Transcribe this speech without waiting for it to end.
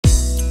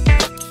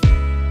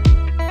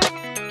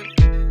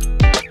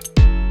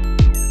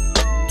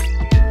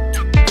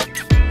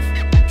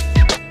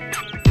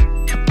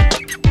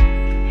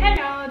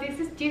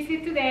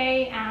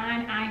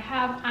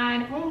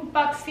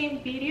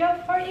unboxing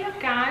video for you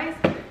guys.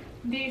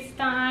 This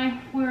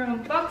time we're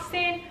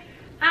unboxing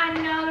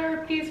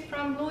another piece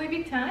from Louis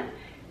Vuitton,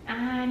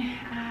 and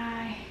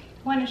I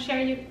want to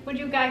share with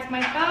you guys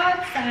my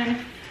thoughts, and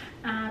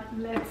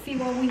let's see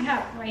what we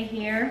have right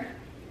here.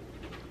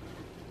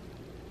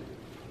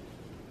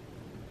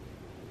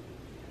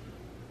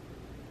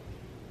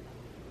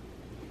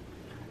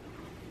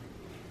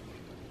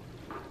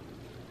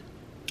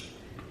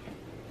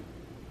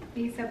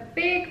 It's a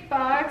big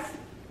box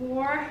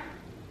for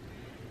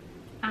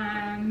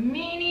a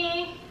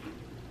mini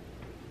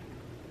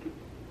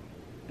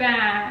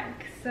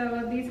bag.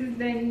 So this is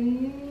the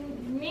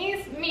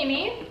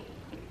mini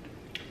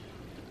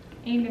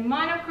in the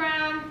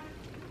monogram.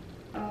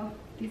 Oh,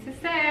 this is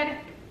it.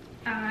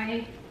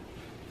 I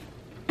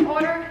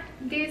ordered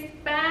this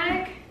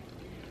bag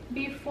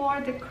before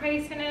the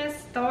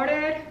craziness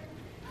started,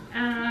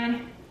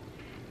 and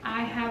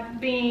I have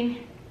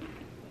been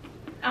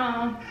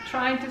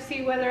trying to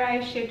see whether I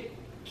should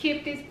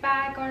keep this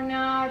bag or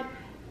not.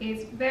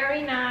 It's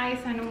very nice,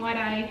 and what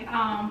I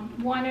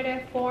wanted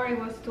it for, it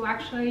was to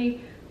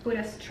actually put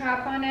a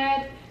strap on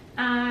it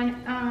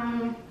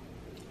and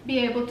be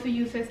able to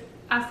use it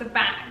as a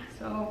bag.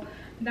 So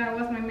that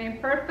was my main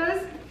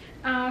purpose.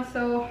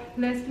 So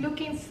let's look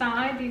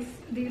inside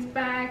this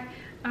bag.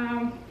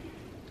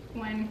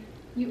 When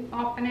you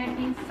open it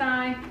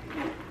inside,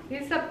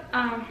 it's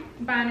a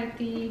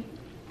vanity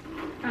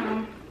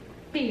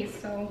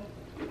piece. So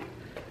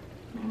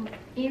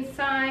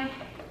inside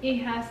it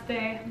has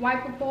the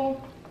wipeable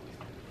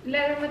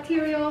leather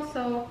material,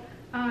 so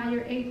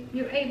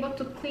you're able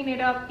to clean it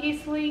up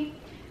easily,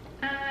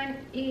 and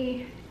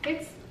it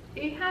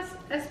has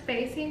a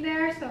space in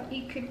there, so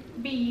it could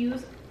be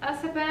used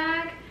as a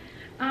bag.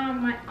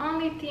 My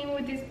only thing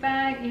with this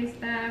bag is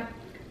that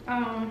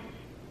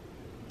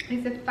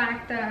is the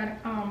fact that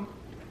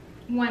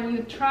when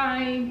you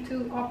try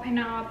to open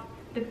up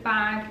the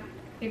bag,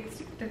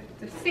 it's the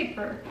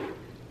zipper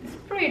is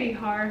pretty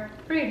hard,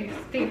 pretty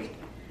stiff.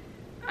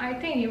 I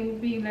think it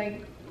would be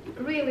like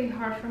really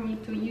hard for me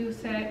to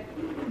use it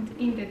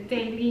in the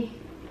daily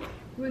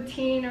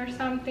routine or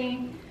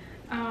something.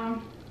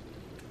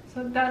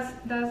 So that's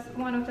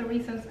one of the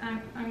reasons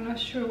I'm not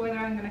sure whether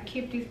I'm gonna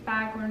keep this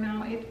bag or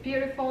not. It's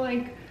beautiful,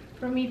 like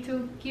for me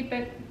to keep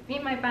it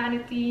in my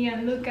vanity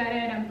and look at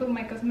it and put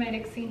my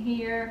cosmetics in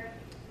here.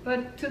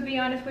 But to be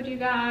honest with you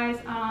guys,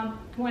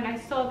 when I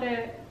saw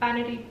the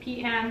Vanity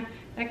PM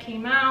that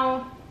came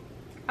out,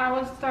 I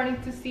was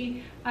starting to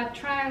see a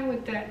trend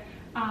with the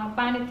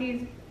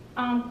vanities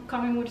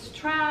coming with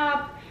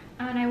strap,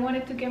 and I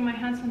wanted to get my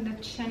hands on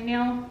the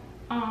Chanel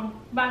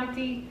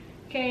vanity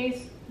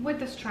case with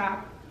the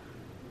strap.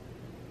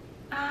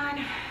 And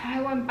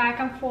I went back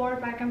and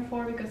forth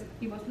because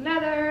it was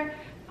leather.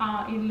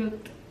 It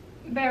looked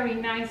very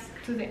nice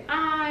to the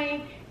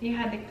eye. It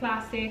had the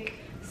classic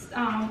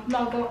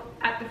logo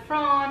at the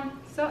front,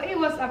 so it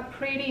was a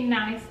pretty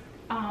nice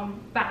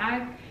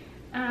bag.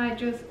 I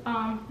just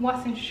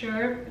wasn't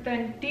sure. But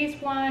then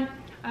this one,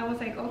 I was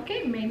like,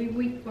 okay, maybe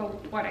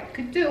what I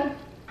could do.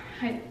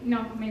 I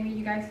know maybe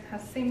you guys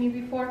have seen me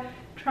before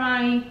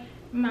trying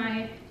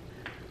my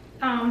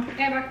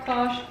Eva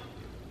Cloche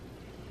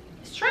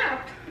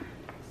strap.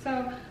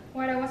 So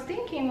what I was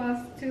thinking was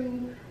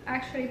to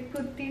actually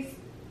put this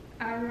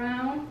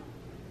around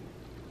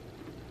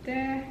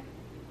the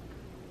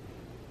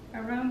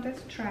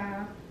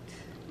strap,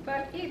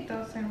 but it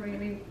doesn't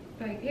really,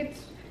 like,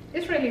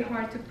 it's really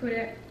hard to put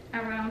it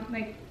around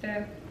like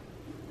the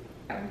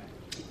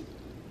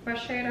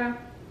bacheta.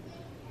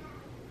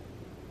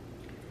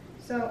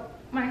 So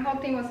my whole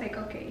thing was like,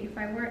 okay, if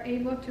I were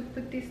able to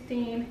put this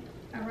thing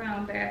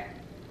around there,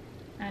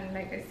 and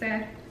like I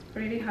said, it's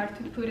pretty hard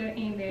to put it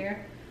in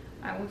there,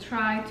 I will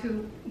try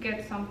to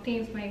get some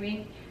things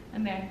maybe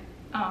and then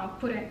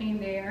put it in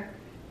there.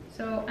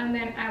 So, and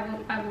then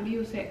I will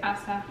use it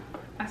as a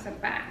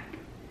bag.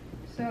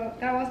 So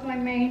that was my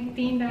main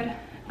thing that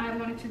I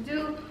wanted to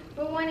do.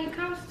 But when it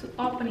comes to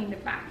opening the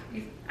bag,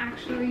 it's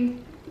actually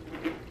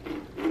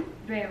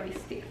very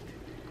stiff.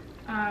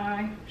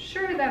 I'm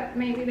sure that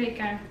maybe they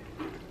can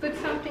put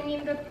something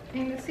in the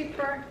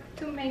zipper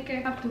to make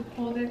it. Have to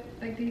hold it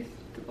like this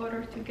in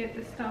order to get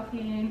the stuff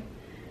in.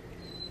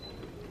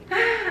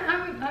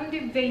 I'm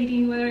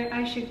debating whether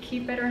I should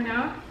keep it or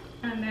not,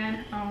 and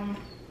then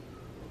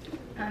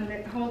and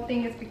the whole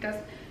thing is because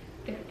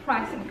the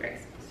price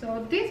increased.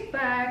 So this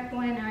bag,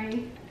 when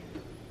I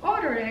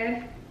ordered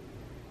it,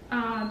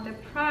 the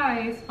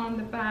price on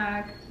the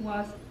bag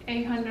was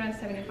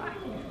 $875,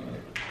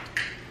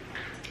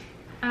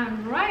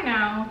 and right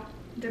now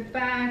the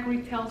bag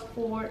retails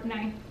for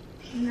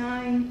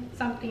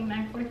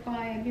 $945,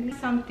 I believe,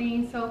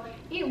 something. So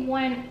it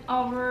went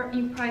over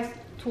in price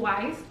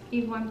twice.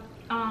 It went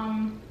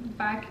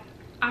back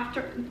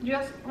after,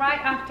 just right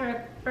after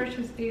I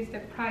purchased this, the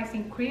price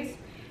increased,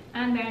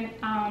 and then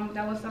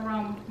that was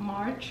around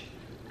March,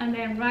 and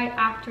then right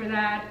after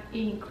that it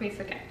increased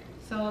again.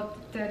 So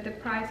the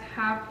price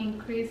have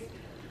increased,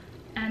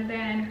 and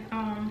then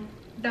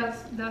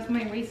that's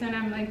my reason.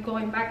 I'm like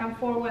going back and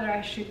forth whether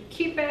I should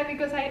keep it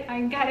because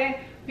I got it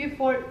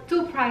before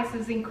 2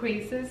 prices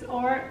increases,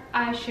 or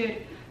I should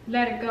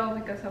let it go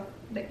because of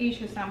the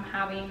issues I'm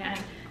having and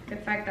the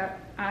fact that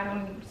I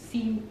don't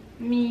see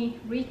me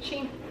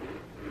reaching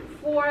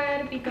for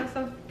it because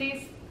of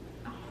this,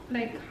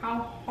 like how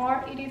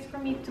hard it is for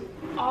me to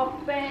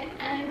open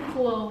and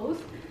close.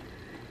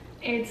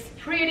 It's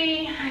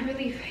pretty. I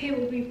believe it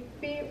will be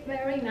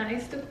very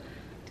nice to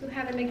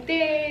have it like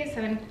this,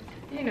 and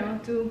you know,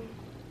 to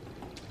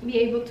be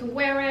able to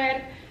wear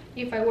it.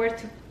 If I were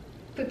to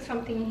put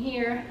something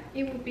here,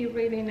 it would be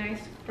really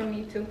nice for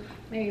me to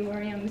maybe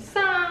wear it on the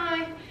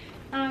side,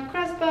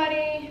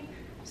 crossbody.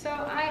 So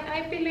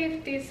I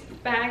believe this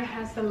bag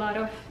has a lot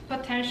of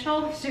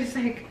potential. It's just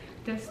like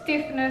the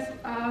stiffness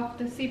of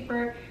the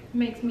zipper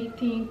makes me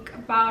think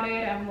about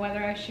it and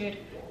whether I should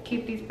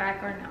keep this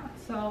bag or not.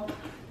 So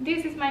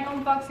this is my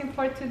unboxing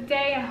for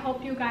today. I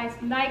hope you guys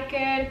like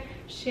it.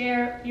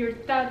 Share your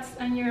thoughts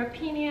and your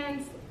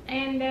opinions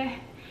in the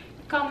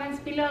comments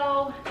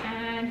below,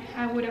 and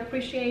I would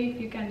appreciate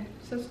if you can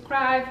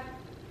subscribe,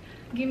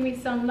 give me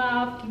some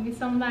love, give me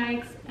some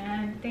likes,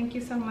 and thank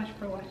you so much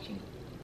for watching.